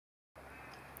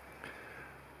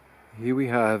Here we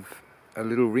have a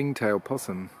little ringtail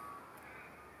possum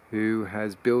who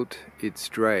has built its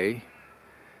drey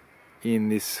in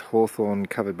this hawthorn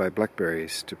covered by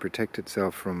blackberries to protect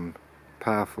itself from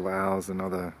powerful owls and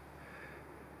other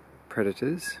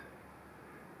predators.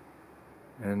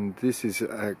 And this is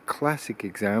a classic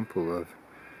example of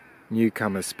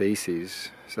newcomer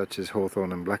species such as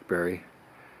hawthorn and blackberry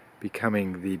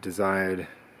becoming the desired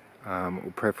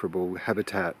or preferable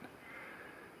habitat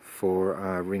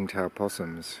for ringtail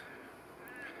possums.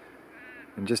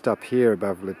 And just up here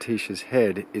above Letitia's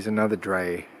head is another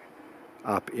drey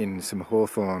up in some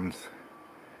hawthorns.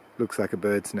 Looks like a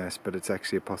bird's nest, but it's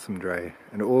actually a possum drey.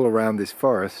 And all around this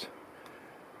forest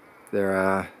there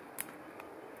are,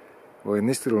 well, in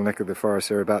this little neck of the forest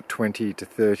there are about 20 to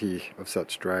 30 of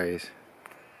such dreys.